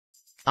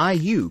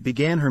IU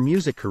began her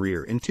music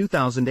career in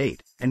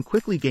 2008 and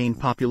quickly gained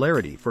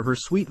popularity for her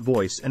sweet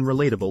voice and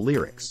relatable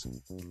lyrics.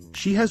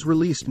 She has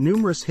released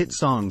numerous hit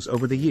songs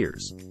over the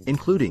years,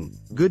 including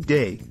Good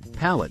Day,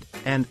 Palette,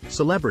 and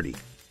Celebrity,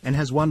 and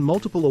has won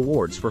multiple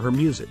awards for her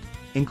music,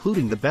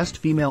 including the Best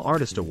Female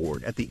Artist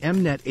Award at the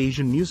Mnet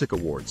Asian Music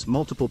Awards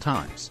multiple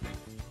times.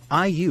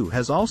 IU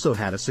has also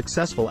had a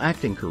successful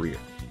acting career.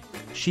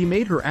 She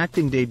made her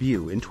acting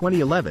debut in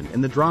 2011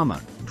 in the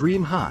drama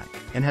Dream High,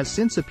 and has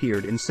since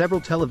appeared in several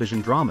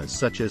television dramas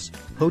such as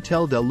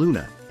Hotel del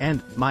Luna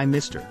and My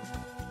Mr.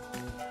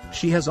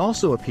 She has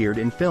also appeared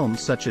in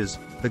films such as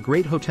The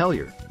Great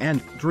Hotelier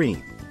and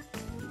Dream.